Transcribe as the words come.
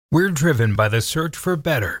We're driven by the search for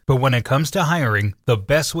better, but when it comes to hiring, the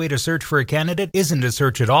best way to search for a candidate isn't to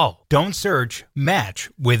search at all. Don't search, match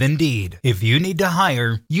with Indeed. If you need to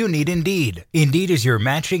hire, you need Indeed. Indeed is your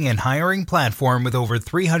matching and hiring platform with over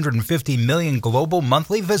 350 million global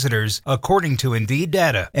monthly visitors, according to Indeed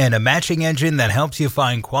data, and a matching engine that helps you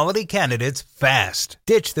find quality candidates fast.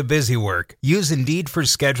 Ditch the busy work. Use Indeed for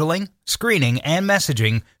scheduling, screening, and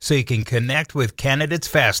messaging so you can connect with candidates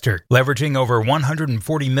faster. Leveraging over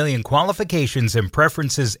 140 million qualifications and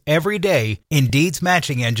preferences every day, Indeed's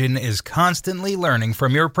matching engine is constantly learning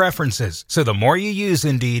from your preferences. So the more you use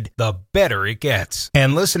Indeed, the better it gets.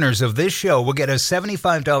 And listeners of this show will get a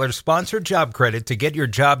 $75 sponsored job credit to get your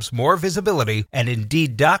jobs more visibility at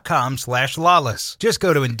Indeed.com/lawless. Just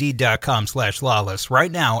go to Indeed.com/lawless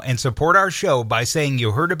right now and support our show by saying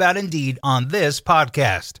you heard about Indeed on this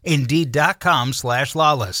podcast.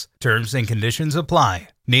 Indeed.com/lawless. Terms and conditions apply.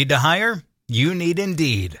 Need to hire? You need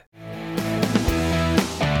Indeed.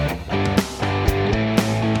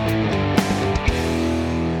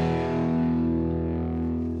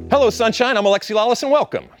 Hello, Sunshine. I'm Alexi Lawless, and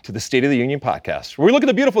welcome to the State of the Union podcast, where we look at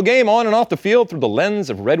the beautiful game on and off the field through the lens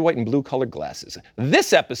of red, white, and blue-colored glasses.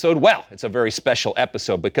 This episode, well, it's a very special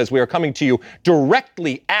episode because we are coming to you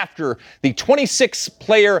directly after the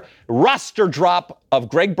 26-player roster drop of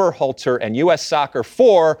Greg Berhalter and U.S. Soccer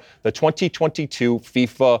for the 2022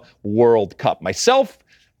 FIFA World Cup. Myself,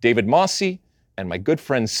 David Mosse, and my good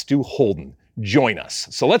friend Stu Holden join us.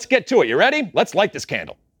 So let's get to it. You ready? Let's light this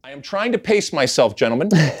candle. I am trying to pace myself, gentlemen.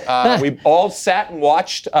 We've all sat and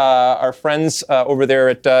watched our friends over there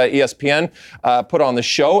at ESPN put on the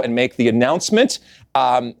show and make the announcement.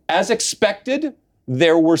 As expected,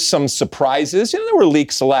 there were some surprises. There were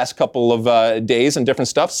leaks the last couple of days and different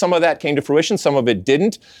stuff. Some of that came to fruition, some of it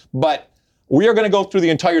didn't. But we are going to go through the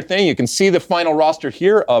entire thing. You can see the final roster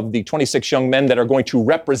here of the 26 young men that are going to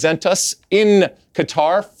represent us in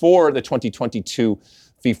Qatar for the 2022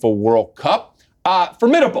 FIFA World Cup.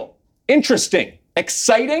 Formidable, interesting,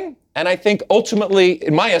 exciting, and I think ultimately,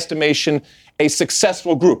 in my estimation, a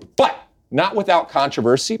successful group, but not without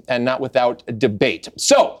controversy and not without debate.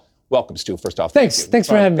 So, welcome, Stu, first off. Thanks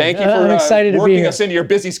for having me. Thank you for I'm excited to be working here. us into your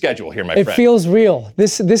busy schedule here, my friend. It feels real.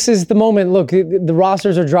 This is the moment. Look, the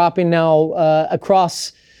rosters are dropping now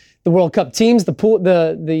across the World Cup teams, the pool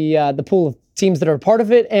of teams that are a part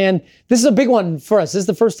of it, and this is a big one for us. This is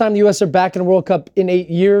the first time the U.S. are back in a World Cup in 8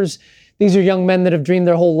 years. These are young men that have dreamed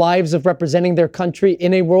their whole lives of representing their country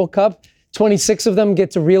in a World Cup. 26 of them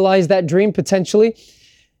get to realize that dream potentially.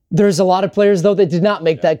 There's a lot of players, though, that did not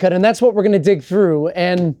make that cut, and that's what we're going to dig through.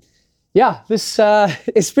 And yeah, this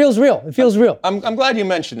it feels real. It feels real. I'm glad you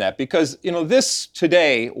mentioned that because, this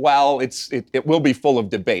today, while it will be full of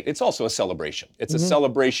debate, it's also a celebration. It's a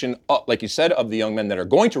celebration, like you said, of the young men that are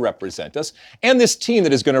going to represent us and this team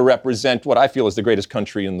that is going to represent what I feel is the greatest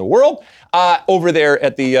country in the world over there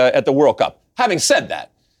at the World Cup. Having said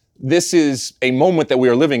that, this is a moment that we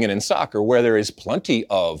are living in soccer where there is plenty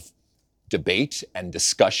of debate and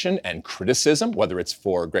discussion and criticism, whether it's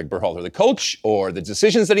for Greg Berhalter, the coach, or the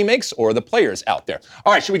decisions that he makes, or the players out there.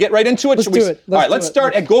 All right, should we get right into it? Let's do it. All right, let's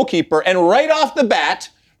start at goalkeeper. And right off the bat,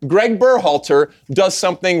 Greg Berhalter does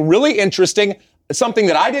something really interesting, something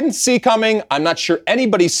that I didn't see coming. I'm not sure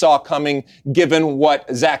anybody saw coming, given what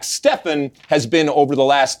Zach Steffen has been over the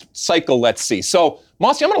last cycle, let's see. So,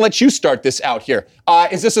 Mosse, I'm going to let you start this out here.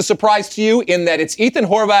 Is this a surprise to you in that it's Ethan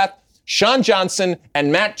Horvath, Sean Johnson,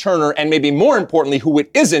 and Matt Turner, and maybe more importantly, who it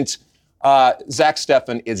isn't, Zach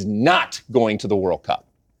Steffen is not going to the World Cup?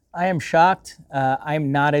 I am shocked.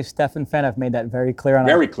 I'm not a Steffen fan. I've made that very clear on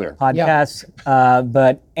our podcast. Yeah.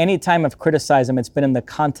 But any time I've criticized him, it's been in the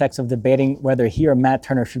context of debating whether he or Matt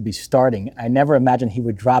Turner should be starting. I never imagined he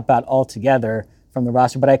would drop out altogether from the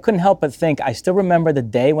roster, but I couldn't help but think, I still remember the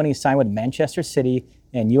day when he signed with Manchester City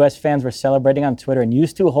and U.S. fans were celebrating on Twitter, and you,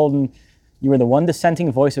 Stu Holden, you were the one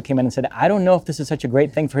dissenting voice who came in and said, I don't know if this is such a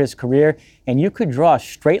great thing for his career. And you could draw a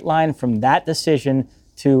straight line from that decision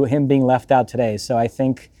to him being left out today. So I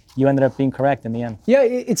think you ended up being correct in the end. Yeah,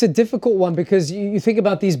 it's a difficult one because you think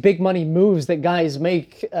about these big money moves that guys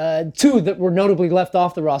make. Two that were notably left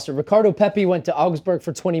off the roster. Ricardo Pepi went to Augsburg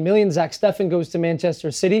for $20 million. Zach Steffen goes to Manchester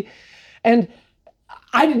City. And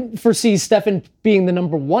I didn't foresee Steffen being the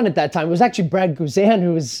number one at that time. It was actually Brad Guzan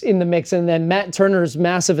who was in the mix, and then Matt Turner's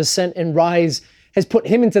massive ascent and rise has put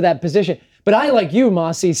him into that position. But I, like you,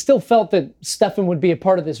 Mosse, still felt that Steffen would be a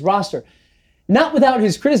part of this roster. Not without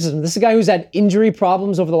his criticism. This is a guy who's had injury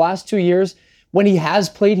problems over the last 2 years. When he has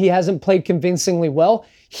played, he hasn't played convincingly well.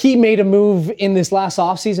 He made a move in this last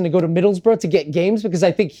offseason to go to Middlesbrough to get games because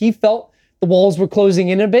I think he felt the walls were closing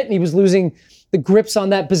in a bit and he was losing the grips on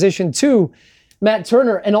that position too. Matt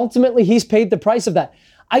Turner, and ultimately he's paid the price of that.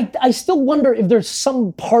 I still wonder if there's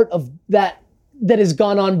some part of that has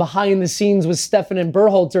gone on behind the scenes with Steffen and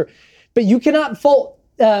Berhalter, but you cannot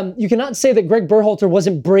say that Greg Berhalter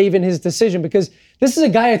wasn't brave in his decision, because this is a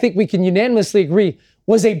guy I think we can unanimously agree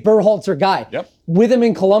was a Berhalter guy. Yep. With him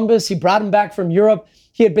in Columbus, he brought him back from Europe.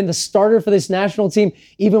 He had been the starter for this national team,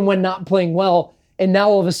 even when not playing well, and now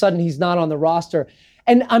all of a sudden he's not on the roster.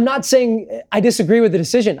 And I'm not saying I disagree with the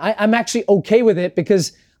decision. I'm actually okay with it,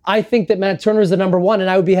 because I think that Matt Turner is the number one, and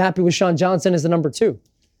I would be happy with Sean Johnson as the number two.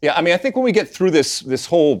 Yeah, I mean, I think when we get through this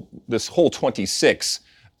whole 26,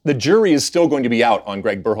 the jury is still going to be out on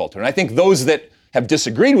Greg Berhalter. And I think those that have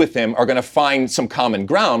disagreed with him are going to find some common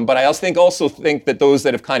ground, but I also think that those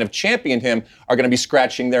that have kind of championed him are going to be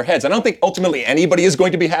scratching their heads. I don't think ultimately anybody is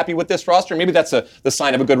going to be happy with this roster. Maybe that's the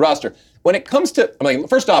sign of a good roster. When it comes to, I mean,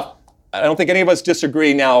 first off, I don't think any of us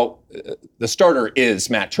disagree now. The starter is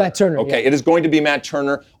Matt Turner. Matt Turner, okay, yeah. It is going to be Matt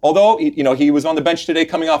Turner. Although, he was on the bench today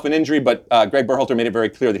coming off an injury, but Greg Berhalter made it very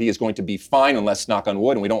clear that he is going to be fine, unless, knock on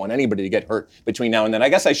wood, and we don't want anybody to get hurt between now and then. I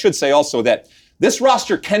guess I should say also that this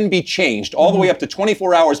roster can be changed all the way up to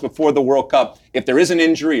 24 hours before the World Cup if there is an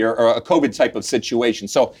injury or a COVID type of situation.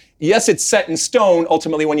 So, yes, it's set in stone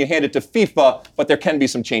ultimately when you hand it to FIFA, but there can be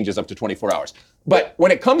some changes up to 24 hours. But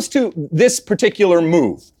when it comes to this particular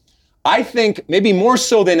move, I think maybe more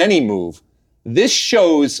so than any move, this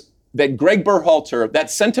shows that Greg Berhalter, that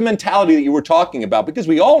sentimentality that you were talking about, because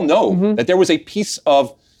we all know that there was a piece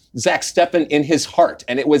of Zach Steffen in his heart,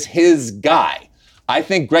 and it was his guy. I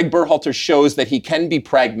think Greg Berhalter shows that he can be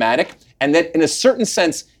pragmatic, and that in a certain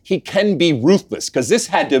sense, he can be ruthless, because this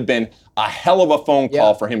had to have been a hell of a phone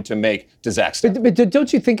call for him to make to Zach Steffen. But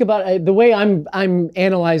don't you think about the way I'm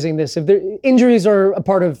analyzing this? If injuries are a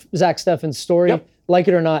part of Zach Steffen's story, like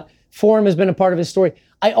it or not, form has been a part of his story.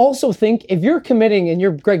 I also think if you're committing and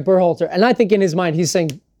you're Greg Berhalter, and I think in his mind he's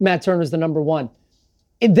saying Matt Turner's the number one,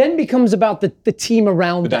 it then becomes about the team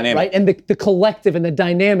around them, right? And the collective and the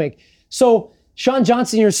dynamic. So Sean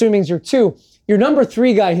Johnson, you're assuming is your two. Your number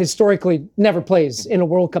three guy historically never plays in a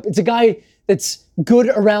World Cup. It's a guy that's good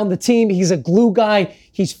around the team. He's a glue guy.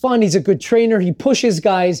 He's fun. He's a good trainer. He pushes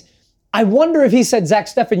guys. I wonder if he said, Zach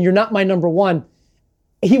Steffen, you're not my number one,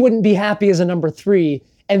 he wouldn't be happy as a number three,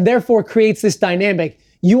 and therefore creates this dynamic.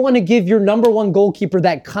 You want to give your number one goalkeeper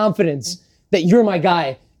that confidence that you're my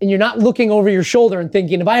guy, and you're not looking over your shoulder and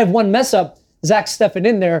thinking, if I have one mess up, Zach Steffen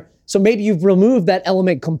in there. So maybe you've removed that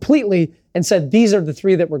element completely and said, these are the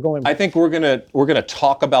three that we're going with. I think we're gonna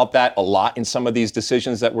talk about that a lot in some of these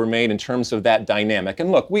decisions that were made in terms of that dynamic.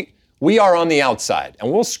 And look, we are on the outside, and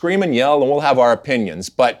we'll scream and yell, and we'll have our opinions.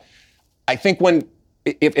 But I think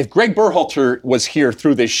if Greg Berhalter was here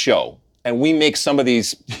through this show, and we make some of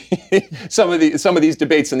these some of these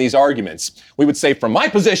debates and these arguments, we would say, from my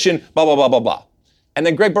position, blah blah blah blah blah, and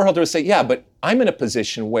then Greg Berhalter would say, yeah, but I'm in a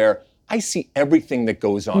position where I see everything that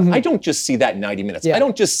goes on. I don't just see that 90 minutes. I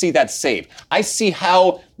don't just see that save. I see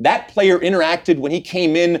how that player interacted when he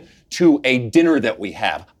came in to a dinner that we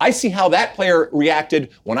have. I see how that player reacted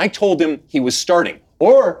when I told him he was starting,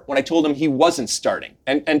 or when I told him he wasn't starting.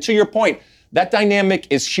 And to your point, that dynamic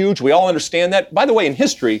is huge. We all understand that. By the way, in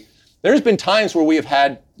history, there's been times where we have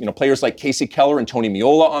had, players like Casey Keller and Tony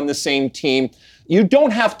Meola on the same team. You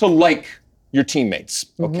don't have to like your teammates,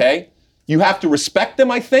 okay? You have to respect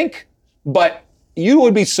them, I think, but you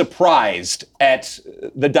would be surprised at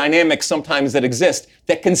the dynamics sometimes that exist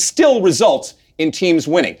that can still result in teams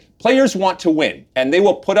winning. Players want to win, and they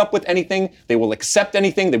will put up with anything. They will accept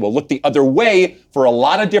anything. They will look the other way for a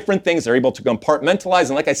lot of different things. They're able to compartmentalize,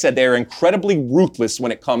 and like I said, they are incredibly ruthless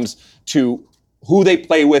when it comes to who they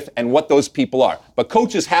play with and what those people are. But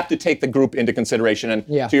coaches have to take the group into consideration. And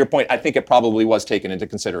to your point, I think it probably was taken into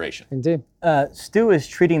consideration. Indeed. Stu is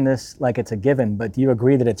treating this like it's a given, but do you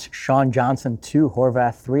agree that it's Sean Johnson 2,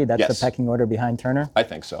 Horvath 3? That's the pecking order behind Turner? I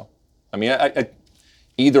think so. I mean,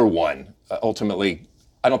 either one, ultimately,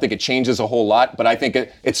 I don't think it changes a whole lot, but I think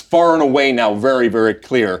it's far and away now very, very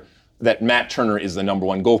clear that Matt Turner is the number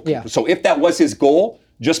one goalkeeper. Yeah. So if that was his goal,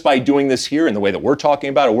 just by doing this here in the way that we're talking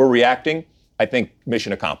about it, we're reacting, I think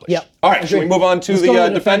mission accomplished. Yep. All right, should we move on to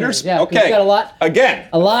the defenders? Yeah, okay. We've got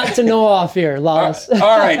a lot to know off here, Lawless.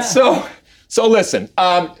 All right, so listen,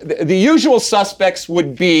 the usual suspects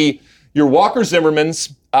would be your Walker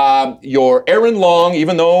Zimmermans, your Aaron Long,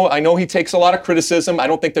 even though I know he takes a lot of criticism. I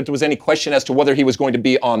don't think that there was any question as to whether he was going to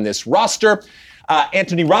be on this roster.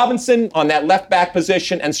 Anthony Robinson on that left back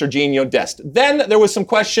position, and Serginho Dest. Then there was some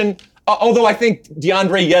question, although I think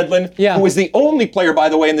DeAndre Yedlin, who was the only player, by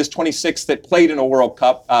the way, in this 26 that played in a World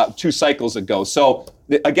Cup 2 cycles ago. So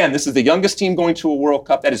again, this is the youngest team going to a World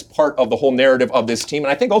Cup. That is part of the whole narrative of this team,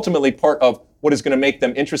 and I think ultimately part of what is going to make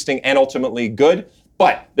them interesting and ultimately good.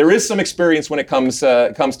 But there is some experience when it comes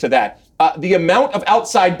to that. The amount of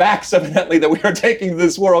outside backs, evidently, that we are taking to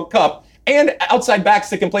this World Cup, and outside backs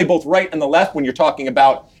that can play both right and the left when you're talking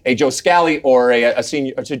about a Joe Scally or a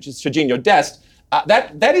Sergiño Dest,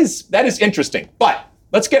 that is interesting. But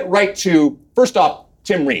let's get right to, first off,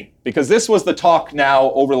 Tim Ream, because this was the talk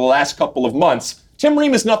now over the last couple of months. Tim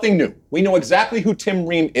Ream is nothing new. We know exactly who Tim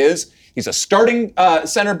Ream is. He's a starting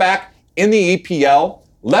center back in the EPL,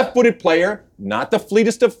 left-footed player, not the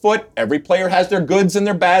fleetest of foot. Every player has their goods and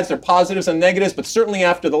their bads, their positives and negatives, but certainly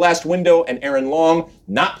after the last window and Aaron Long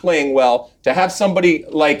not playing well, to have somebody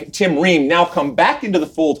like Tim Ream now come back into the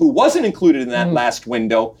fold who wasn't included in that last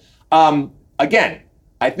window, again,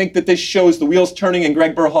 I think that this shows the wheels turning in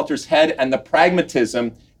Greg Berhalter's head and the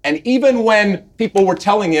pragmatism. And even when people were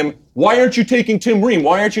telling him, why aren't you taking Tim Ream?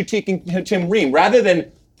 Why aren't you taking Tim Ream? Rather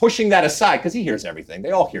than pushing that aside, because he hears everything.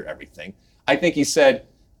 They all hear everything. I think he said,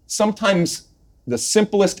 sometimes the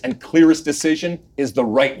simplest and clearest decision is the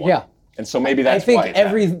right one. Yeah. And so maybe that's why. I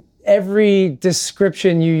think every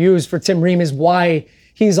description you use for Tim Ream is why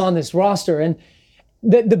he's on this roster. And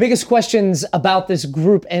the biggest questions about this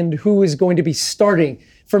group and who is going to be starting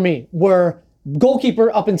for me were goalkeeper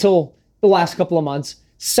up until the last couple of months,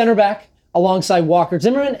 center back alongside Walker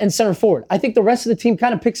Zimmerman, and center forward. I think the rest of the team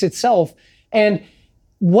kind of picks itself. And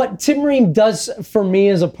what Tim Ream does for me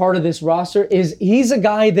as a part of this roster is he's a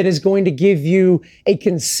guy that is going to give you a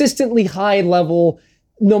consistently high level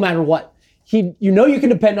no matter what. You can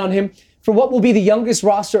depend on him. For what will be the youngest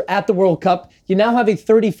roster at the World Cup, you now have a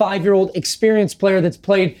 35-year-old experienced player that's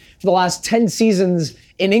played for the last 10 seasons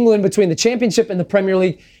in England between the Championship and the Premier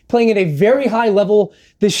League, playing at a very high level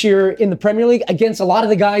this year in the Premier League against a lot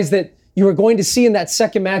of the guys that you were going to see in that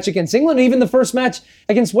second match against England, and even the first match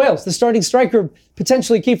against Wales. The starting striker,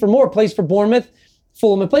 potentially Kiefer Moore, plays for Bournemouth.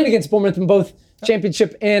 Fulham have played against Bournemouth in both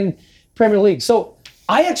Championship and Premier League. So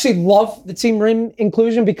I actually love the Tim Ream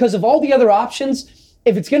inclusion because of all the other options.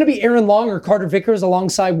 If it's going to be Aaron Long or Carter Vickers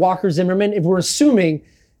alongside Walker Zimmerman, if we're assuming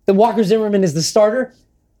that Walker Zimmerman is the starter,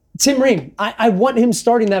 Tim Ream, I want him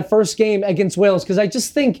starting that first game against Wales because I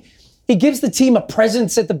just think he gives the team a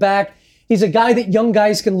presence at the back. He's a guy that young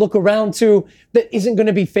guys can look around to that isn't going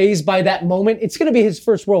to be fazed by that moment. It's going to be his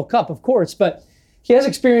first World Cup, of course, but he has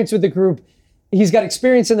experience with the group. He's got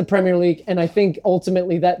experience in the Premier League, and I think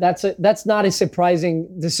ultimately that's not a surprising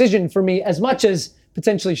decision for me as much as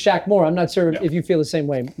potentially Shaq Moore. I'm not sure if you feel the same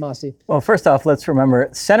way, Masi. Well, first off, let's remember,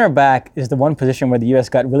 center back is the one position where the U.S.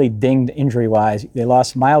 got really dinged injury-wise. They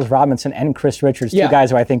lost Miles Robinson and Chris Richards, two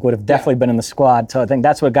guys who I think would have definitely been in the squad. So I think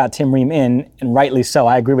that's what got Tim Ream in, and rightly so.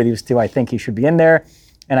 I agree with these two. I think he should be in there,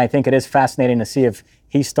 and I think it is fascinating to see if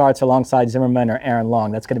he starts alongside Zimmerman or Aaron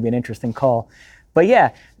Long. That's going to be an interesting call. But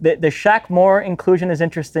yeah, the Shaq Moore inclusion is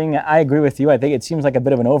interesting. I agree with you. I think it seems like a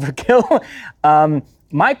bit of an overkill.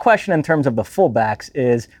 My question in terms of the fullbacks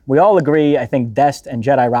is, we all agree, I think Dest and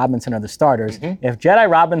Jedi Robinson are the starters. Mm-hmm. If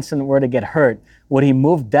Jedi Robinson were to get hurt, would he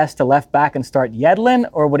move Dest to left back and start Yedlin,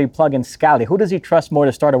 or would he plug in Scally? Who does he trust more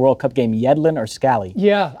to start a World Cup game, Yedlin or Scally?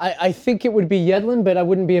 Yeah, I think it would be Yedlin, but I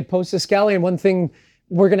wouldn't be opposed to Scally. And one thing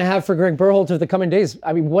we're going to have for Greg Berhalter the coming days,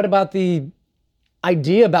 I mean, what about the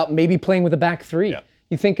idea about maybe playing with a back three? Yeah.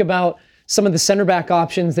 You think about some of the center back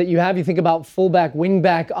options that you have. You think about fullback, wing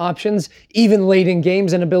back options, even late in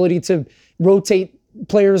games, and ability to rotate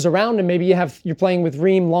players around. And maybe you're playing with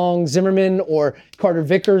Ream, Long, Zimmerman, or Carter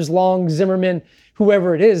Vickers, Long, Zimmerman,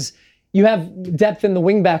 whoever it is. You have depth in the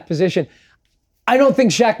wing back position. I don't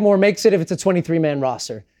think Shaq Moore makes it if it's a 23-man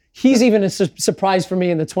roster. He's even a surprise for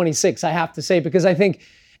me in the 26, I have to say, because I think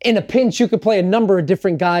in a pinch, you could play a number of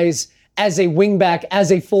different guys as a wing back,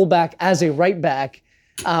 as a fullback, as a right back.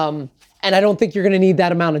 And I don't think you're going to need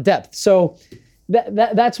that amount of depth. So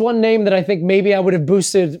that's one name that I think maybe I would have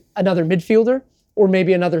boosted another midfielder or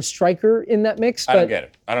maybe another striker in that mix. But I don't get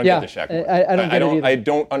it. I don't get the Shaq Moore. I don't get it either. I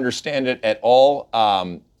don't understand it at all.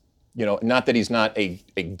 Not that he's not a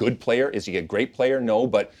good player. Is he a great player? No,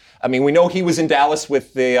 but I mean, we know he was in Dallas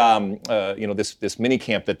with the this mini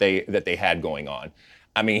camp that they had going on.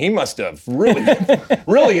 I mean, he must have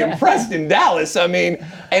really impressed in Dallas. I mean,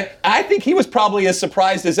 and I think he was probably as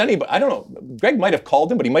surprised as anybody. I don't know. Greg might have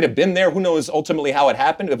called him, but he might have been there. Who knows ultimately how it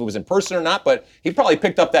happened, if it was in person or not. But he probably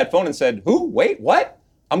picked up that phone and said, "Who? Wait, what?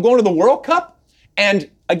 I'm going to the World Cup?"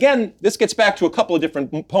 And again, this gets back to a couple of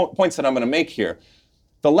different points that I'm going to make here.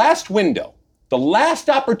 The last window, the last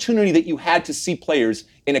opportunity that you had to see players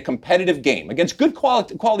in a competitive game against good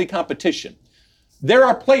quality competition, there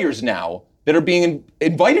are players now that are being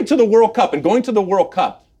invited to the World Cup and going to the World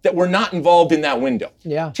Cup that were not involved in that window.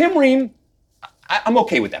 Yeah. Tim Ream, I'm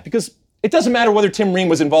okay with that because it doesn't matter whether Tim Ream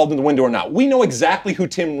was involved in the window or not. We know exactly who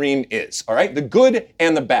Tim Ream is, all right? The good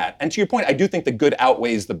and the bad. And to your point, I do think the good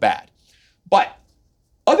outweighs the bad. But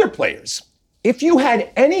other players, if you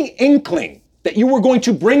had any inkling that you were going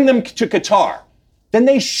to bring them to Qatar, then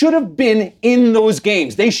they should have been in those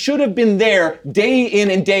games. They should have been there day in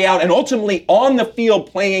and day out and ultimately on the field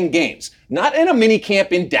playing games. Not in a mini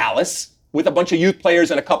camp in Dallas with a bunch of youth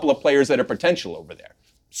players and a couple of players that are potential over there.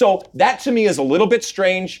 So that to me is a little bit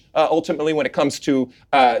strange ultimately when it comes to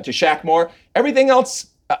Shaq Moore. Everything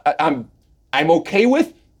else I'm okay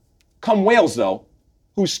with. Come Wales though,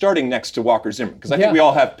 who's starting next to Walker Zimmerman? Because I think we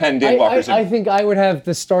all have penned in Walker Zimmerman. I think I would have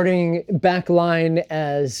the starting back line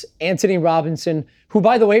as Anthony Robinson, who,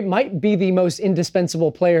 by the way, might be the most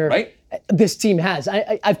indispensable player this team has.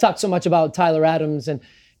 I've talked so much about Tyler Adams and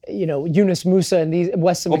Yunus Musa and these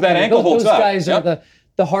Weston. Well, that ankle holds those up. guys are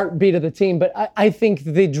the heartbeat of the team. But I think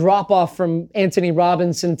the drop off from Anthony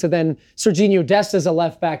Robinson to then Serginho Dest as a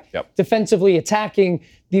left back, defensively attacking,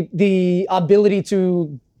 the ability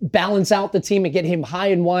to balance out the team and get him high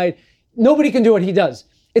and wide. Nobody can do what he does.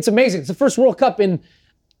 It's amazing. It's the first World Cup in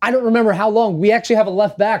I don't remember how long. We actually have a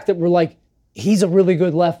left back that we're like, he's a really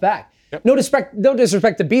good left back. Yep. No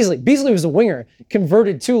disrespect to Beasley. Beasley was a winger,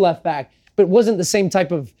 converted to left back, but wasn't the same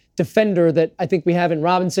type of defender that I think we have in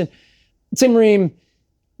Robinson. Tim Ream,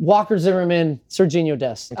 Walker Zimmerman, Serginho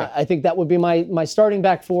Dest. Okay. I think that would be my starting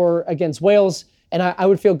back four against Wales, and I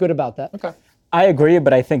would feel good about that. Okay. I agree,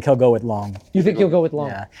 but I think he'll go with Long. You think he'll go with Long?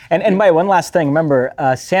 Yeah. And by one last thing, remember,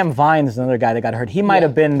 Sam Vines is another guy that got hurt. He might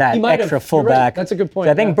have been that extra fullback. Right. That's a good point.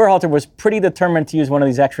 So I think Berhalter was pretty determined to use one of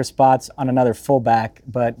these extra spots on another fullback,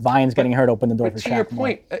 but Vines getting hurt opened the door for Shaq. To your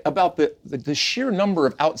point about the sheer number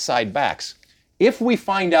of outside backs, if we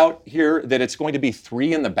find out here that it's going to be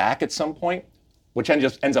 3 in the back at some point, which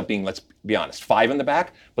just ends up being, let's be honest, 5 in the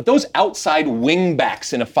back, but those outside wing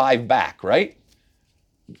backs in a 5-back, right?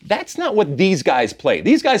 That's not what these guys play.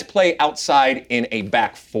 These guys play outside in a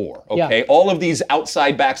back 4, okay? Yeah. All of these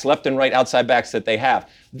outside backs, left and right outside backs that they have,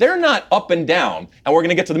 they're not up and down. And we're going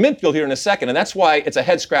to get to the midfield here in a second, and that's why it's a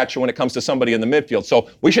head scratcher when it comes to somebody in the midfield. So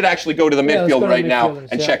we should actually go to the midfield right now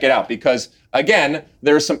and check it out because, again,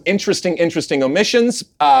 there's some interesting omissions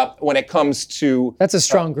when it comes to... That's a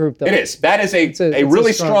strong group, though. It is. That is a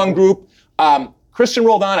really strong group. Christian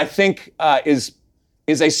Roldan, I think,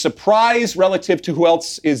 is a surprise relative to who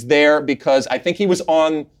else is there because I think he was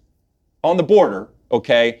on the border,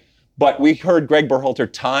 okay? But we heard Greg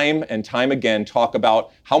Berhalter time and time again talk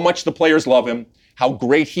about how much the players love him, how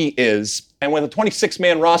great he is. And with a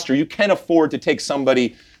 26-man roster, you can afford to take somebody.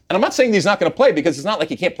 And I'm not saying he's not going to play because it's not like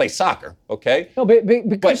he can't play soccer, okay? No, but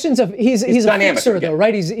Christian's he's a fixer, though,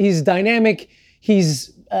 right? He's dynamic.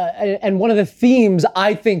 And one of the themes,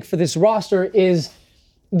 I think, for this roster is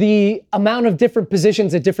the amount of different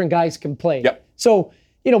positions that different guys can play. Yep. So,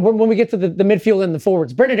 when we get to the midfield and the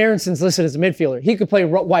forwards, Brendan Aaronson's listed as a midfielder. He could play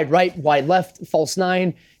wide right, wide left, false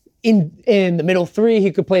 9. In the middle 3,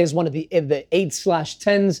 he could play as one of the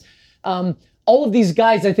 8/10s. All of these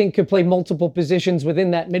guys, I think, could play multiple positions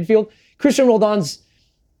within that midfield. Christian Roldan's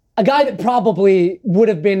a guy that probably would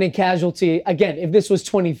have been a casualty, again, if this was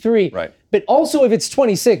 23. Right. But also if it's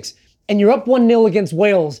 26 and you're up 1-0 against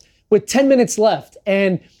Wales with 10 minutes left,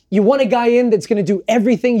 and you want a guy in that's going to do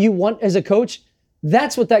everything you want as a coach,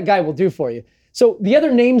 that's what that guy will do for you. So the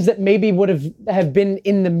other names that maybe would have been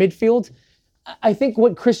in the midfield, I think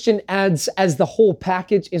what Christian adds as the whole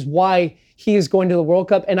package is why he is going to the World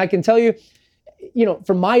Cup. And I can tell you,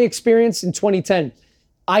 from my experience in 2010,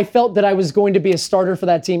 I felt that I was going to be a starter for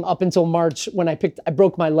that team up until March when I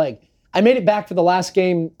broke my leg. I made it back for the last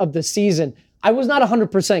game of the season. I was not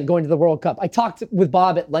 100% going to the World Cup. I talked with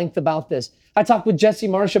Bob at length about this. I talked with Jesse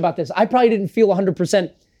Marsh about this. I probably didn't feel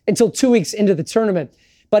 100% until 2 weeks into the tournament.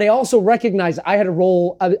 But I also recognized I had a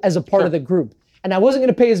role as a part of the group. And I wasn't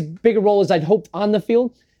going to play as big a role as I'd hoped on the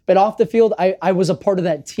field. But off the field, I was a part of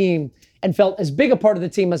that team and felt as big a part of the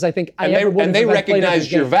team as I think I ever would have. And they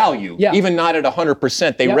recognized your value, even not at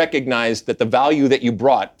 100%. They recognized that the value that you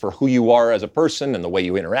brought for who you are as a person and the way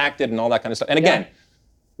you interacted and all that kind of stuff. And again,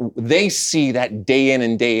 they see that day in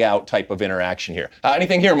and day out type of interaction here.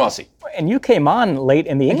 Anything here, Mossy? And you came on late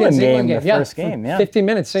in the England game, the first game. 15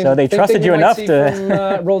 minutes. So they trusted you enough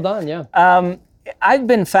to... From Roldan, I've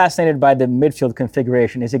been fascinated by the midfield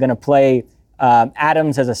configuration. Is he going to play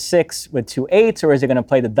Adams as a 6 with 2 8s, or is he going to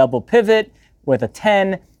play the double pivot with a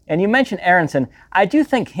 10? And you mentioned Aronson. I do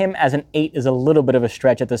think him as an 8 is a little bit of a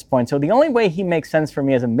stretch at this point. So the only way he makes sense for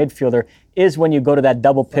me as a midfielder is when you go to that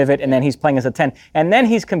double pivot and then he's playing as a 10. And then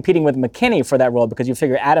he's competing with McKinney for that role because you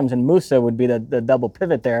figure Adams and Musa would be the double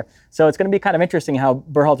pivot there. So it's going to be kind of interesting how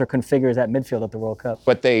Berhalter configures that midfield at the World Cup.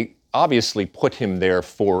 But they obviously put him there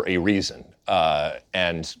for a reason.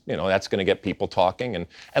 And, that's going to get people talking. And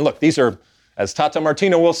look, these are, as Tata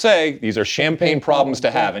Martino will say, these are champagne problems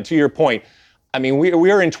to have. And to your point, I mean,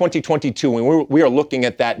 we are in 2022, and we are looking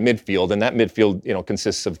at that midfield, and that midfield,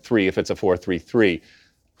 consists of 3 if it's a 4-3-3.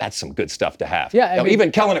 That's some good stuff to have. Yeah,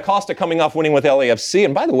 even Kellen Acosta coming off winning with LAFC.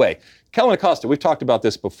 And by the way, Kellen Acosta, we've talked about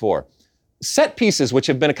this before. Set pieces, which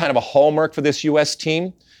have been a kind of a hallmark for this U.S.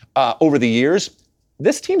 team over the years,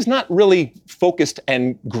 this team's not really focused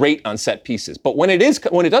and great on set pieces. But when it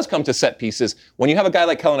does come to set pieces, when you have a guy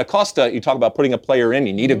like Kellen Acosta, you talk about putting a player in,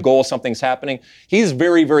 you need a goal, something's happening. He's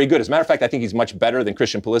very, very good. As a matter of fact, I think he's much better than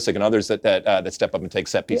Christian Pulisic and others that step up and take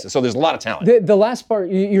set pieces. So there's a lot of talent. The last part,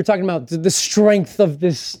 you're talking about the strength of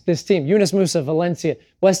this team. Yunus Musa, Valencia,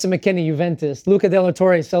 Weston McKennie, Juventus, Luca De La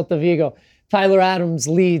Torre, Celta Vigo, Tyler Adams,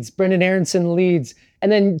 Leeds, Brendan Aronson, Leeds,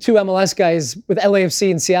 and then 2 MLS guys with LAFC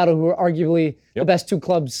and Seattle, who are arguably the best 2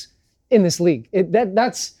 clubs in this league.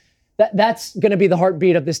 That's going to be the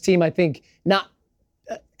heartbeat of this team, I think, not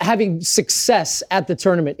having success at the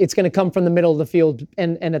tournament. It's going to come from the middle of the field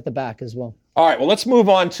and at the back as well. All right, well, let's move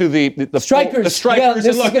on to the strikers. The strikers. Yeah, this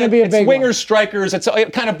is going to be a big wingers, one. strikers. It's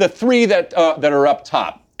kind of the 3 that are up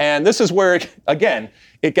top. And this is where, again,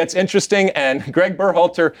 it gets interesting. And Greg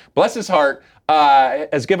Berhalter, bless his heart,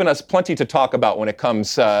 has given us plenty to talk about when it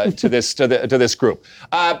comes to this group.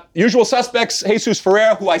 Usual suspects: Jesus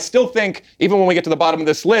Ferreira, who I still think, even when we get to the bottom of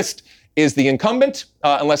this list, is the incumbent,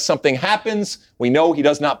 unless something happens. We know he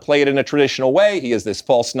does not play it in a traditional way. He is this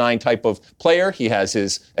false 9 type of player. He has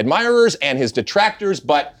his admirers and his detractors,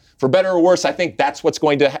 but for better or worse, I think that's what's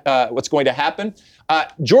going to happen.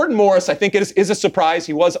 Jordan Morris, I think, is a surprise.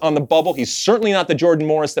 He was on the bubble. He's certainly not the Jordan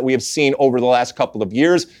Morris that we have seen over the last couple of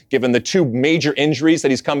years, given the 2 major injuries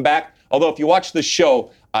that he's come back. Although, if you watch the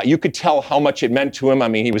show, you could tell how much it meant to him. I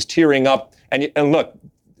mean, he was tearing up. And look,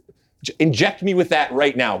 inject me with that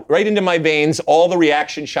right now, right into my veins, all the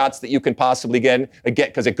reaction shots that you can possibly get,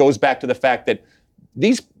 because it goes back to the fact that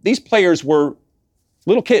these players were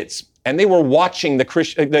little kids. And they were watching the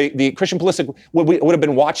Christian Pulisic would have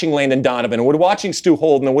been watching Landon Donovan, would have been watching Stu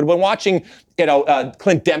Holden, would have been watching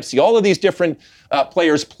Clint Dempsey, all of these different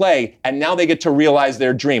players play, and now they get to realize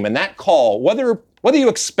their dream. And that call, whether you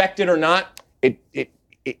expect it or not,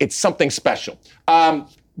 it's something special.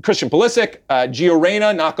 Christian Pulisic, Gio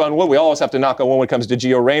Reyna, knock on wood. We always have to knock on wood when it comes to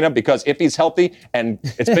Gio Reyna, because if he's healthy, and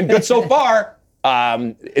it's been good so far,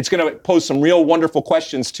 it's going to pose some real wonderful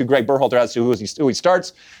questions to Greg Berhalter as to who he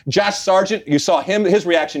starts. Josh Sargent, you saw his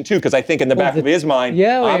reaction too, because I think in the back of his mind,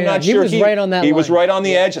 I'm not sure he was right on that. He was right on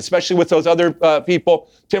the edge, especially with those other people.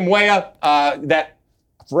 Tim Weah, that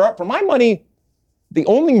for my money, the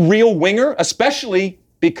only real winger, especially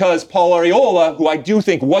because Paul Arriola, who I do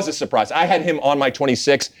think was a surprise. I had him on my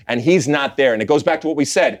 26, and he's not there. And it goes back to what we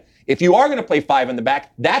said. If you are going to play 5 in the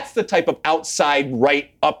back, that's the type of outside,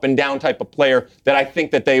 right, up and down type of player that I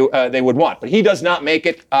think that they would want. But he does not make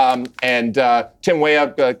it, and Tim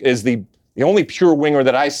Weah is the only pure winger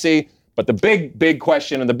that I see. But the big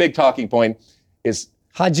question and the big talking point is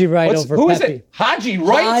Haji Wright over who Pepe. Is it? Haji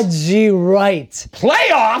Wright? Haji Wright.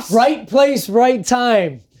 Playoffs? Right place, right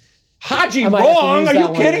time. Haji wrong? Are you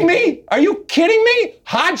kidding me? Are you kidding me?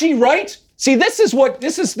 Haji Wright? See, this is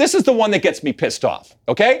the one that gets me pissed off,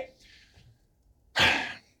 okay?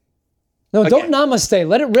 No, don't namaste.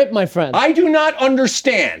 Let it rip, my friend. I do not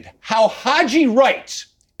understand how Haji Wright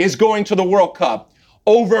is going to the World Cup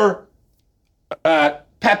over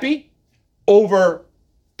Pepe, over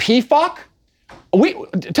Pifok.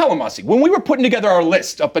 Tell him, Aussie, when we were putting together our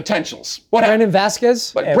list of potentials, what happened? Brandon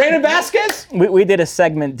Vasquez? Brandon Vasquez? We did a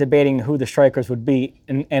segment debating who the strikers would be,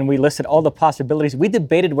 and we listed all the possibilities. We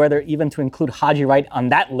debated whether even to include Haji Wright on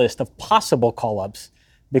that list of possible call-ups.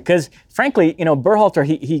 Because, frankly, Berhalter,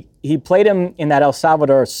 he played him in that El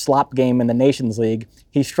Salvador slop game in the Nations League.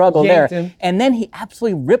 He struggled there. And then he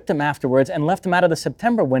absolutely ripped him afterwards and left him out of the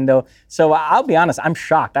September window. So I'll be honest, I'm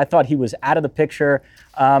shocked. I thought he was out of the picture.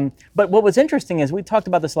 But what was interesting is, we talked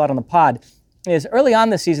about this a lot on the pod, is early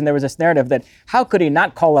on this season there was this narrative that how could he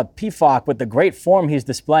not call up Pifok with the great form he's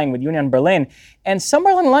displaying with Union Berlin? And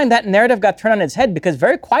somewhere along the line that narrative got turned on its head, because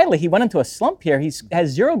very quietly he went into a slump here. He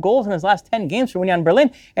has 0 goals in his last 10 games for Union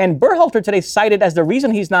Berlin, and Berhalter today cited as the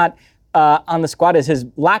reason he's not on the squad is his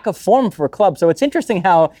lack of form for a club. So it's interesting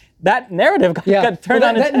how that narrative got turned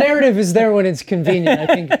on its head. That narrative is there when it's convenient,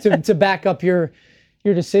 I think, to back up your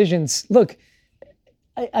your decisions. Look,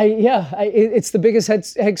 it's the biggest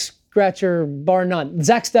head scratcher bar none.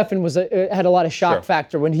 Zach Steffen had a lot of shock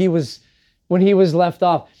factor when he was left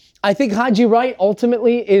off. I think Haji Wright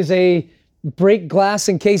ultimately is a break glass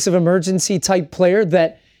in case of emergency type player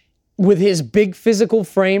that, with his big physical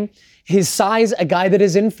frame, his size, a guy that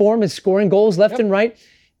is in form, is scoring goals left and right,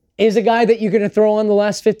 is a guy that you're going to throw on the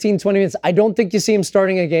last 15, 20 minutes. I don't think you see him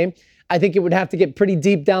starting a game. I think it would have to get pretty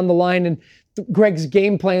deep down the line and Greg's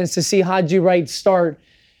game plans to see Haji Wright start.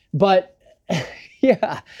 But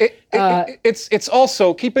yeah. It's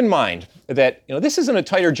also, keep in mind that this isn't a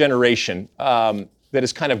tighter generation that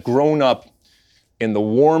has kind of grown up in the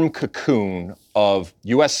warm cocoon of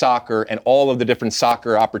U.S. soccer and all of the different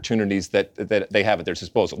soccer opportunities that they have at their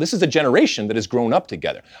disposal. This is a generation that has grown up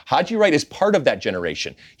together. Haji Wright is part of that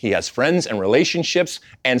generation. He has friends and relationships.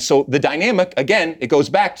 And so the dynamic, again, it goes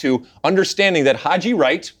back to understanding that Haji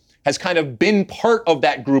Wright has kind of been part of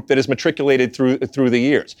that group that is matriculated through the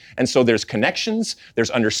years. And so there's connections,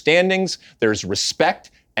 there's understandings, there's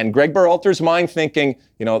respect. And Greg Berhalter's mind thinking,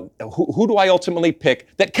 who do I ultimately pick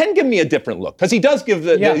that can give me a different look? Because he does give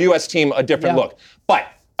the U.S. team a different look. But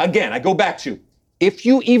again, I go back to, if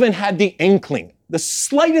you even had the inkling, the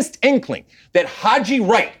slightest inkling, that Haji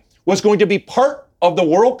Wright was going to be part of the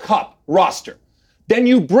World Cup roster, then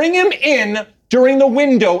you bring him in during the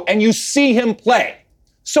window and you see him play.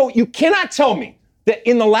 So you cannot tell me that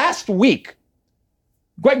in the last week,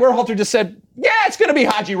 Greg Berhalter just said, yeah, it's going to be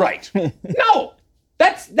Haji Wright. No.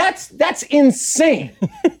 That's insane.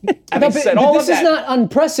 This is not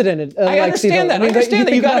unprecedented. I understand that. I understand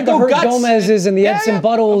that. You got to go guts. Gomez's and the Edson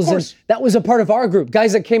Buttles, and that was a part of our group.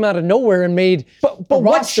 Guys that came out of nowhere and made. But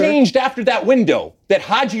what changed after that window? That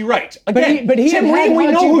Haji Wright again. But he Tim had Ream, we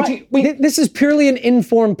know who. This is purely an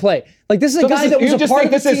informed play. Like this is a guy that was a part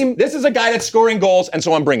of the team. This is a guy that's scoring goals, and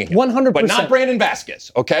so I'm bringing him. 100%. But not Brandon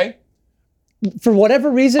Vasquez. Okay. For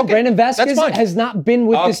whatever reason, Brandon Vasquez has not been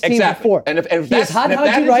with this team before. And if he has had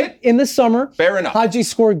Haji Wright in the summer. Fair enough. Haji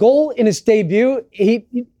scored a goal in his debut. He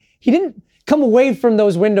didn't come away from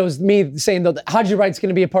those windows, me saying, though, that Haji Wright's going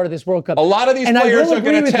to be a part of this World Cup. A lot of these players are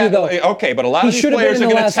going to test. Okay, but a lot of these players are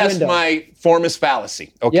going to test my formist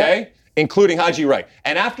fallacy, okay? Yep. Including Haji Wright.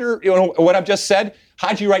 And after what I've just said,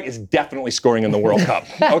 Haji Wright is definitely scoring in the World Cup,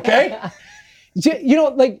 okay?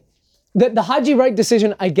 Like the Haji Wright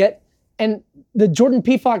decision, I get. And the Jordan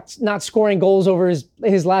Pefok not scoring goals over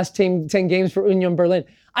his last 10 games for Union Berlin,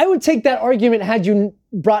 I would take that argument had you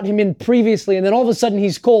brought him in previously and then all of a sudden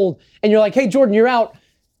he's cold and you're like, hey, Jordan, you're out.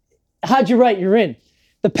 Haji Wright, you're in.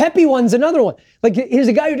 The Pepe one's another one. Like, here's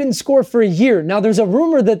a guy who didn't score for a year. Now, there's a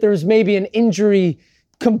rumor that there's maybe an injury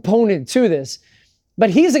component to this.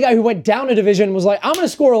 But he's a guy who went down a division and was like, I'm going to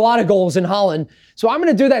score a lot of goals in Holland, so I'm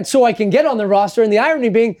going to do that so I can get on the roster. And the irony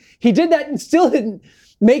being, he did that and still didn't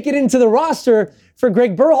make it into the roster for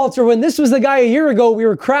Greg Berhalter when this was the guy a year ago we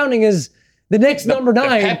were crowning as the next number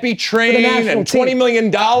 9. The Pepe train and $20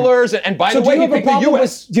 million. And by the way, he picked the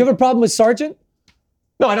U.S. Do you have a problem with Sargent?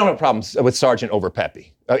 No, I don't have problems with Sargent over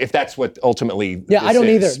Pepe, if that's what ultimately Yeah, I don't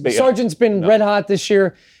either. Sargent's been red hot this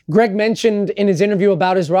year. Greg mentioned in his interview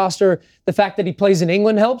about his roster the fact that he plays in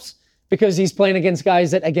England helps because he's playing against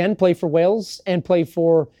guys that, again, play for Wales and play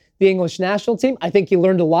for the English national team. I think he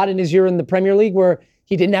learned a lot in his year in the Premier League where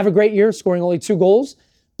he didn't have a great year, scoring only 2 goals.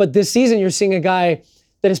 But this season, you're seeing a guy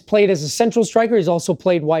that has played as a central striker. He's also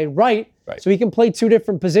played wide right. So he can play 2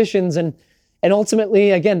 different positions. And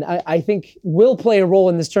ultimately, again, I think will play a role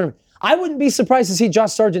in this tournament. I wouldn't be surprised to see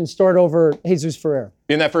Josh Sargent start over Jesus Ferreira.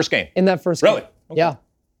 In that first game? In that first game. Really? Okay.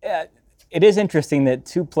 Yeah. It is interesting that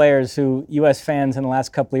 2 players who U.S. fans in the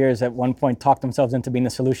last couple of years at one point talked themselves into being the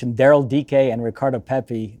solution, Daryl Dike and Ricardo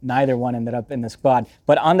Pepi, neither one ended up in the squad.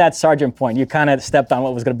 But on that Sargent point, you kind of stepped on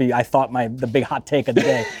what was going to be, I thought, the big hot take of the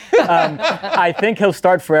day. I think he'll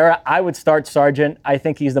start Ferreira. I would start Sargent. I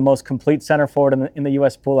think he's the most complete center forward in the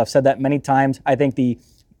U.S. pool. I've said that many times. I think the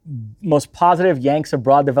most positive Yanks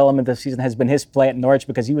abroad development this season has been his play at Norwich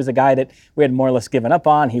because he was a guy that we had more or less given up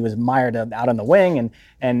on. He was mired out on the wing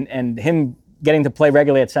and him getting to play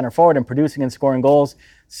regularly at center forward and producing and scoring goals.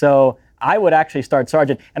 So I would actually start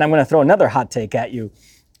Sargent. And I'm going to throw another hot take at you.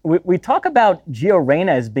 We talk about Gio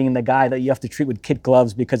Reyna as being the guy that you have to treat with kid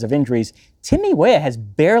gloves because of injuries. Timmy Weah has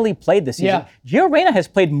barely played this season. Gio Reyna has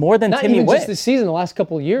played more than Timmy Weah. Not even just this season, the last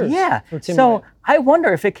couple of years. Yeah. So I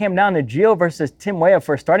wonder if it came down to Gio versus Tim Weah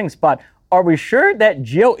for a starting spot. Are we sure that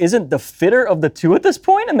Gio isn't the fitter of the 2 at this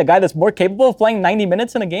point and the guy that's more capable of playing 90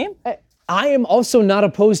 minutes in a game? I am also not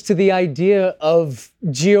opposed to the idea of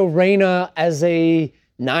Gio Reyna as a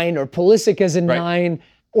 9 or Pulisic as a 9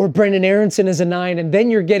 or Brendan Aronson as a 9. And then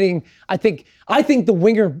you're getting, I think the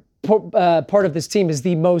winger part of this team is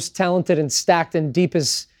the most talented and stacked and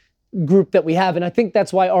deepest group that we have. And I think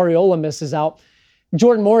that's why Arriola misses out.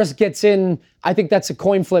 Jordan Morris gets in. I think that's a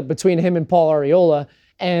coin flip between him and Paul Arriola.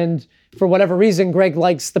 And for whatever reason, Greg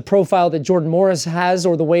likes the profile that Jordan Morris has,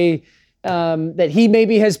 or the way that he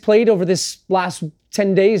maybe has played over this last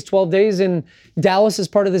 10 days, 12 days in Dallas as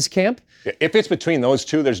part of this camp. If it's between those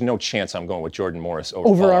two, there's no chance I'm going with Jordan Morris over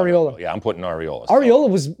Paul Arriola. Yeah, I'm putting Arriola.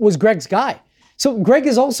 Arriola was Greg's guy. So Greg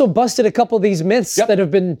has also busted a couple of these myths that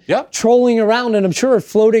have been trolling around, and I'm sure are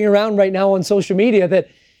floating around right now on social media, that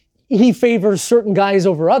he favors certain guys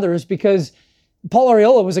over others, because Paul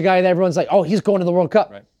Arriola was a guy that everyone's like, oh, he's going to the World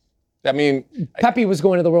Cup. Right. I mean, Pepe was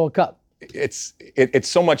going to the World Cup. It's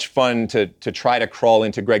so much fun to try to crawl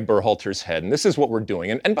into Greg Berhalter's head, and this is what we're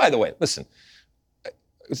doing. And by the way, listen,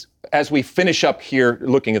 as we finish up here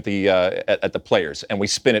looking at the players, and we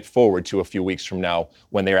spin it forward to a few weeks from now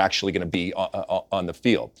when they're actually going to be on the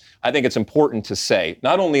field, I think it's important to say,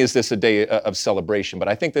 not only is this a day of celebration, but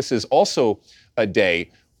I think this is also a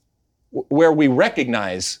day where we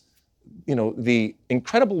recognize, the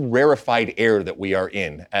incredible rarefied air that we are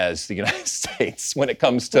in as the United States when it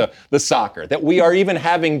comes to the soccer, that we are even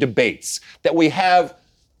having debates, that we have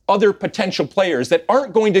other potential players that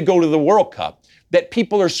aren't going to go to the World Cup that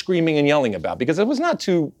people are screaming and yelling about, because it was not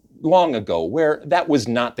too long ago where that was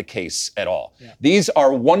not the case at all. Yeah. These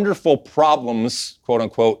are wonderful problems, quote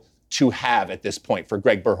unquote, to have at this point for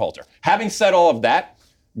Greg Berhalter. Having said all of that,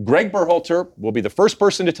 Greg Berhalter will be the first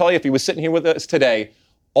person to tell you, if he was sitting here with us today,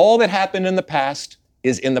 all that happened in the past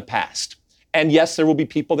is in the past. And yes, there will be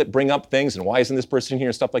people that bring up things, and why isn't this person here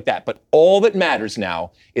and stuff like that. But all that matters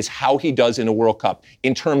now is how he does in a World Cup,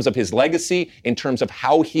 in terms of his legacy, in terms of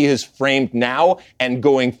how he is framed now and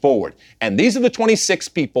going forward. And these are the 26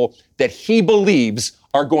 people that he believes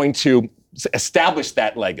are going to establish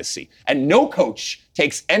that legacy. And no coach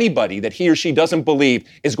takes anybody that he or she doesn't believe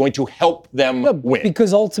is going to help them win.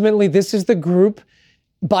 Because ultimately, this is the group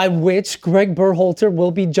by which Greg Berhalter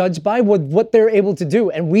will be judged by, with what they're able to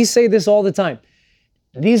do. And we say this all the time.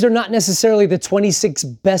 These are not necessarily the 26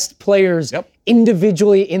 best players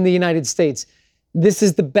individually in the United States. This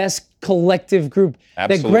is the best collective group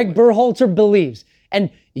that Greg Berhalter believes.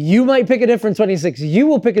 And you might pick a different 26. You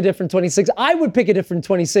will pick a different 26. I would pick a different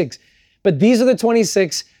 26. But these are the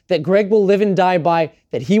 26 that Greg will live and die by,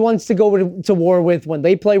 that he wants to go to war with when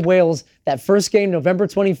they play Wales, that first game, November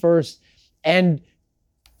 21st. And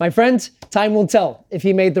my friends, time will tell if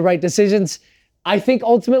he made the right decisions. I think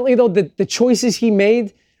ultimately, though, the choices he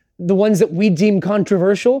made, the ones that we deem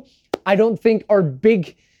controversial, I don't think are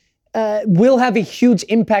big, will have a huge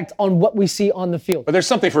impact on what we see on the field. But there's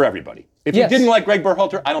something for everybody. If you didn't like Greg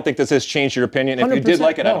Berhalter, I don't think this has changed your opinion. If you did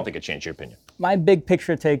like it, I don't think it changed your opinion. My big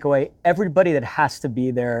picture takeaway, everybody that has to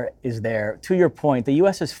be there is there. To your point, the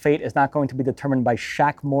U.S.'s fate is not going to be determined by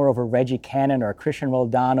Shaq Moore over Reggie Cannon or Christian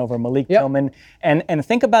Roldan over Malik Tillman. And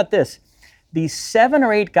think about this. These 7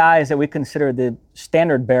 or 8 guys that we consider the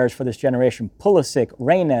standard bearers for this generation, Pulisic,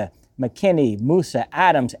 Reyna, McKinney, Musa,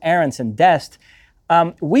 Adams, Aronson, Dest,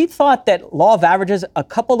 we thought that law of averages, a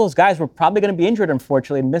couple of those guys were probably going to be injured,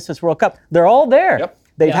 unfortunately, and miss this World Cup. They're all there. Yep.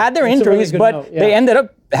 They've had their injuries, but they ended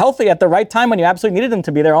up healthy at the right time when you absolutely needed them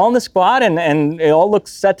to be. They're all in the squad, and it all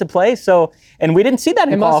looks set to play. So, and we didn't see that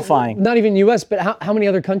in qualifying. Not even U.S., but how many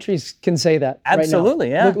other countries can say that?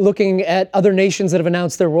 Absolutely, right now? Looking at other nations that have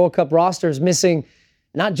announced their World Cup rosters, missing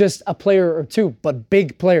not just a player or two, but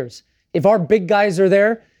big players. If our big guys are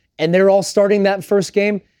there and they're all starting that first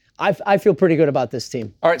game, I feel pretty good about this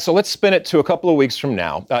team. All right, so let's spin it to a couple of weeks from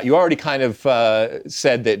now. You already kind of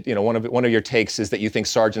said that one of your takes is that you think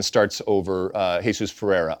Sargent starts over Jesus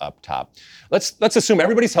Ferreira up top. Let's assume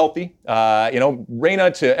everybody's healthy.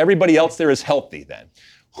 Reyna to everybody else there is healthy. Then,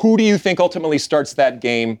 who do you think ultimately starts that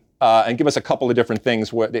game? And give us a couple of different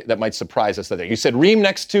things that might surprise us. You said Ream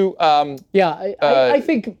next to. I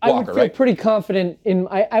think Walker, I would feel pretty confident in.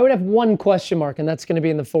 I would have one question mark, and that's going to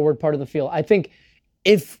be in the forward part of the field. I think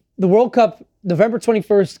if the World Cup, November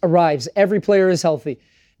 21st, arrives, every player is healthy.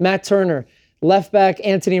 Matt Turner, left back,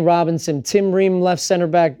 Anthony Robinson, Tim Ream, left center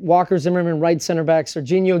back, Walker Zimmerman, right center back,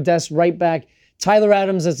 Serginho Dest, right back, Tyler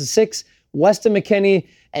Adams as a 6, Weston McKennie,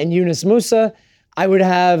 and Yunus Musa. I would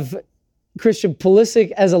have Christian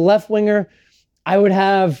Pulisic as a left winger. I would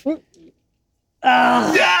have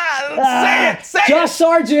Josh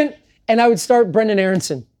Sargent, and I would start Brendan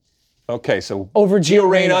Aronson. Okay, so over Gio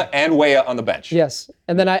Reyna and Weah on the bench. Yes,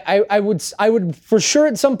 and then I would for sure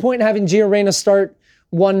at some point having Gio Reyna start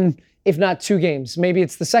 1, if not 2 games. Maybe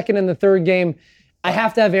it's the second and the third game. I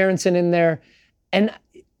have to have Aronson in there, and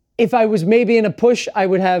if I was maybe in a push, I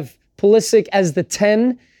would have Pulisic as the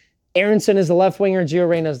 10 Aronson is the left winger, Gio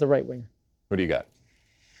Reyna is the right winger. Who do you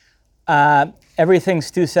got? Everything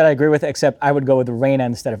Stu said I agree with, except I would go with Reyna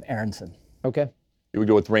instead of Aronson. Okay. You would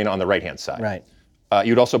go with Reyna on the right-hand side. Right.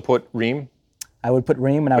 You'd also put Ream? I would put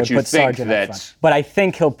Ream and I would put Sargent up front. But I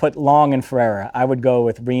think he'll put Long and Ferreira. I would go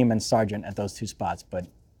with Ream and Sargent at those two spots, but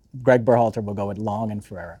Greg Berhalter will go with Long and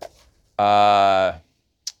Ferreira.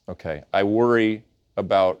 Okay. I worry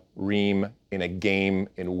about Ream in a game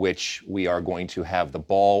in which we are going to have the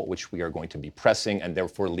ball, which we are going to be pressing, and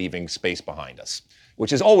therefore leaving space behind us,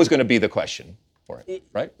 which is always going to be the question for it,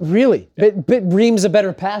 right? Really? Yeah. But Ream's a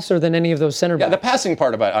better passer than any of those center backs. Yeah, the passing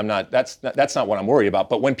part of it, that's not what I'm worried about.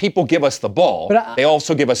 But when people give us the ball, they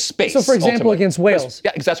also give us space. So, for example, ultimately. against Wales.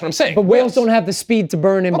 Yeah, that's what I'm saying. But Wales don't have the speed to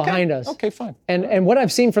burn in behind us. Okay, fine. And what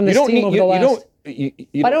I've seen from this team over the last...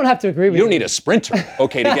 I don't have to agree with you. You don't need a sprinter, to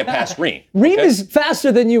get past Ream. Ream is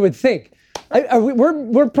faster than you would think.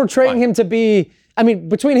 We're portraying him to be... I mean,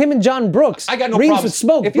 between him and John Brooks, I got no Reams problem. would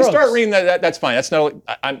smoke If Brooks. you start Ream, that's fine. That's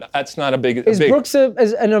not a big... Is Brooks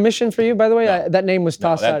an omission for you, by the way? No. That name was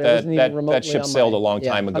tossed out. It wasn't even remotely that ship sailed a long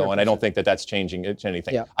time ago, 100%. and I don't think that's changing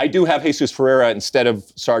anything. Yeah. I do have Jesus Ferreira instead of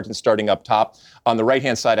Sargent starting up top. On the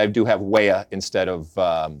right-hand side, I do have Weah instead of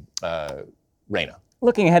Reyna.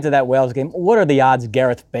 Looking ahead to that Wales game, what are the odds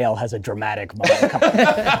Gareth Bale has a dramatic moment?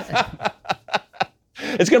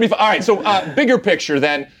 It's going to be fun. All right, so bigger picture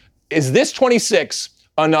then. Is this 26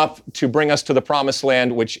 enough to bring us to the promised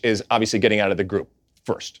land, which is obviously getting out of the group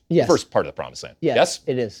first? Yes. First part of the promised land. Yes?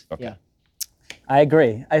 It is. Okay. Yeah. I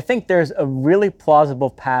agree. I think there's a really plausible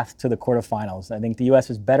path to the quarterfinals. I think the U.S.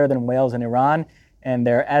 is better than Wales and Iran, and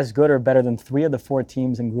they're as good or better than 3 of the 4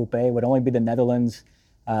 teams in Group A. It would only be the Netherlands.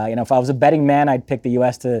 If I was a betting man, I'd pick the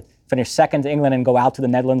U.S. to finish second to England and go out to the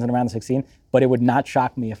Netherlands in around the 16. But it would not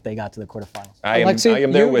shock me if they got to the quarterfinals. I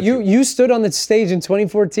am there with you. You stood on the stage in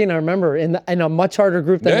 2014, I remember, in a much harder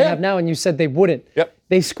group than they have now, and you said they wouldn't. Yep.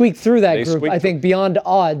 They squeaked through that group, I think, beyond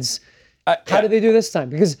odds. How did they do this time?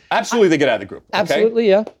 Because absolutely, they get out of the group. Okay? Absolutely,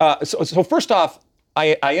 yeah. So first off,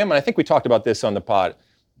 I am, and I think we talked about this on the pod,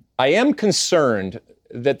 I am concerned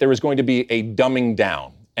that there is going to be a dumbing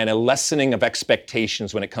down and a lessening of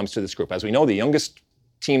expectations when it comes to this group. As we know, the youngest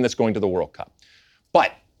team that's going to the World Cup.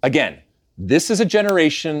 But again, this is a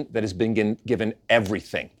generation that has been given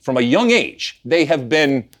everything. From a young age, they have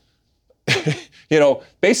been,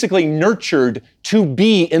 basically nurtured to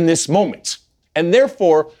be in this moment. And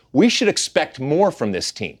therefore, we should expect more from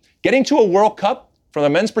this team. Getting to a World Cup, from a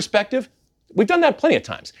men's perspective, we've done that plenty of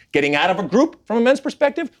times. Getting out of a group, from a men's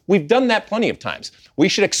perspective, we've done that plenty of times. We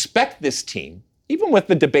should expect this team, even with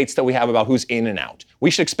the debates that we have about who's in and out,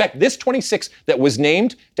 we should expect this 26 that was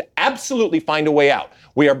named to absolutely find a way out.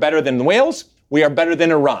 We are better than Wales. We are better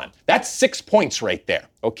than Iran. That's 6 points right there,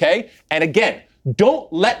 okay? And again,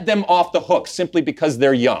 don't let them off the hook simply because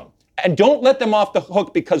they're young. And don't let them off the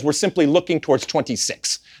hook because we're simply looking towards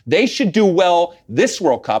 26. They should do well this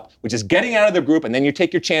World Cup, which is getting out of the group, and then you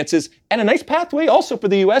take your chances, and a nice pathway also for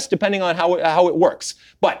the U.S., depending on how it works.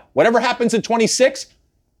 But whatever happens in 26,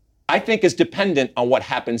 I think is dependent on what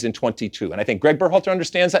happens in 22. And I think Greg Berhalter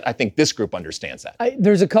understands that. I think this group understands that.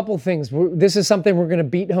 There's a couple things. This is something we're going to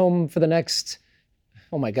beat home for the next,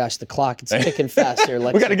 oh my gosh, the clock, it's ticking fast here.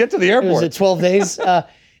 We got to get to the airport. Is it 12 days?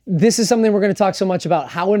 This is something we're going to talk so much about,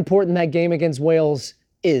 how important that game against Wales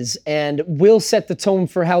is, and will set the tone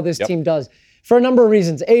for how this team does. For a number of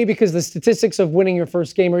reasons. A, because the statistics of winning your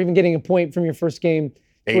first game or even getting a point from your first game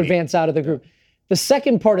to advance out of the group. The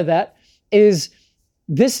second part of that is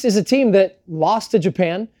this is a team that lost to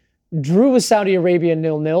Japan, drew with Saudi Arabia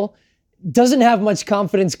 0-0, doesn't have much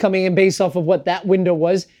confidence coming in based off of what that window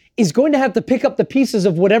was, is going to have to pick up the pieces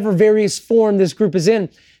of whatever various form this group is in,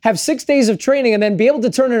 have 6 days of training, and then be able to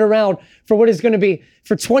turn it around for what is going to be,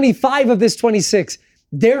 for 25 of this 26,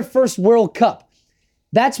 their first World Cup.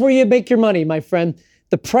 That's where you make your money, my friend.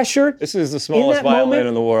 The pressure. This is the smallest violin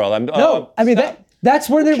in the world. That's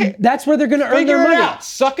where they're going to earn their money. Figure it out.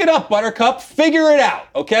 Suck it up, Buttercup. Figure it out,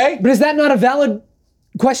 okay? But is that not a valid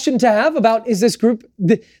question to have about, is this group?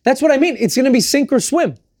 That's what I mean. It's going to be sink or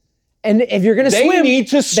swim. And if you're going to swim, they need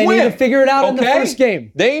to figure it out in the first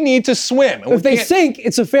game. They need to swim. If they sink,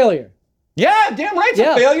 it's a failure. Yeah, damn right it's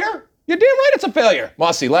a failure. You're damn right it's a failure.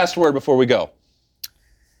 Mossy, last word before we go.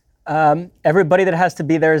 Everybody that has to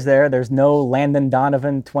be there is there. There's no Landon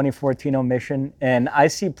Donovan 2014 omission. And I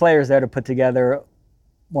see players there to put together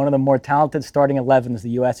one of the more talented starting 11s the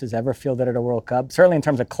U.S. has ever fielded at a World Cup. Certainly in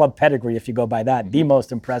terms of club pedigree, if you go by that, the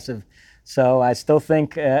most impressive. So I still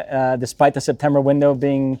think, despite the September window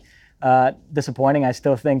being disappointing, I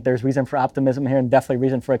still think there's reason for optimism here and definitely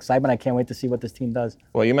reason for excitement. I can't wait to see what this team does.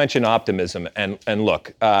 Well, you mentioned optimism, and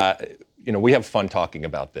look, we have fun talking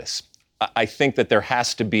about this. I think that there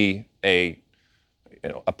has to be a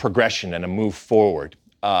progression and a move forward.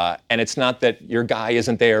 And it's not that your guy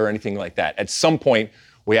isn't there or anything like that. At some point,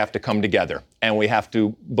 we have to come together and we have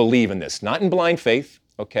to believe in this, not in blind faith,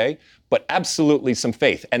 okay, but absolutely some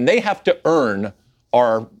faith. And they have to earn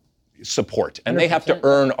our support and 100%. They have to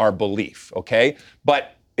earn our belief, okay?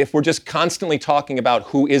 But if we're just constantly talking about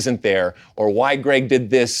who isn't there or why Greg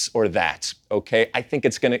did this or that, okay, I think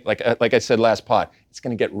it's going to, like I said last pod, it's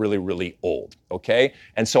going to get really, really old, okay?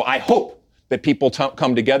 And so I hope that people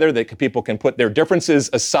come together, that people can put their differences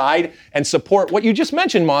aside and support what you just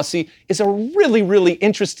mentioned, Mossy, is a really, really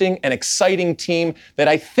interesting and exciting team that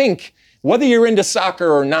I think, whether you're into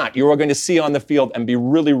soccer or not, you are going to see on the field and be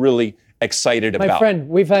really, really excited about. My friend,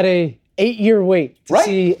 we've had a 8-year wait to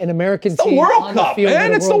see an American team on the field.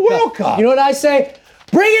 It's the World Cup. You know what I say?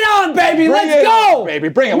 Bring it on, baby. Let's go. Baby,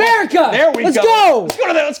 bring it. America. There we go. Let's go.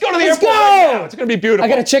 Let's go to the airport right now. It's going to be beautiful. I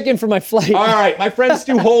got to check in for my flight. All right. My friend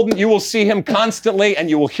Stu Holden, you will see him constantly and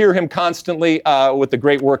you will hear him constantly with the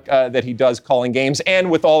great work that he does calling games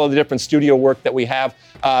and with all of the different studio work that we have,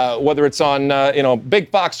 whether it's on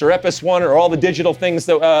Big Fox or FS1 or all the digital things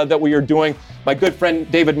that we are doing. My good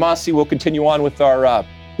friend David Mossy will continue on with our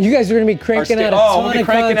you guys are going to be cranking out a ton of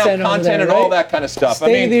content and all that kind of stuff.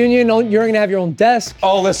 State of the Union, you're going to have your own desk.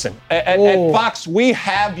 Oh, listen, at Fox, we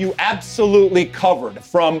have you absolutely covered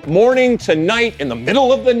from morning to night, in the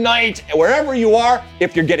middle of the night, wherever you are.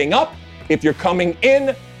 If you're getting up, if you're coming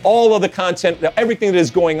in, all of the content, everything that is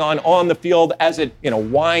going on the field as it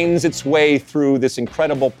winds its way through this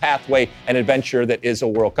incredible pathway and adventure that is a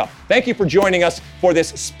World Cup. Thank you for joining us for this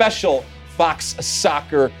special Fox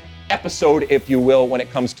Soccer episode, if you will, when it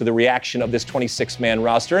comes to the reaction of this 26-man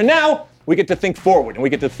roster. And now we get to think forward and we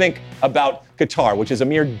get to think about Qatar, which is a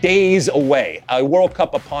mere days away, a World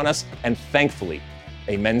Cup upon us, and thankfully,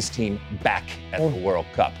 a men's team back at the World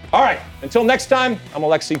Cup. All right, until next time, I'm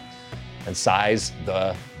Alexi, and size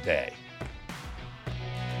the day.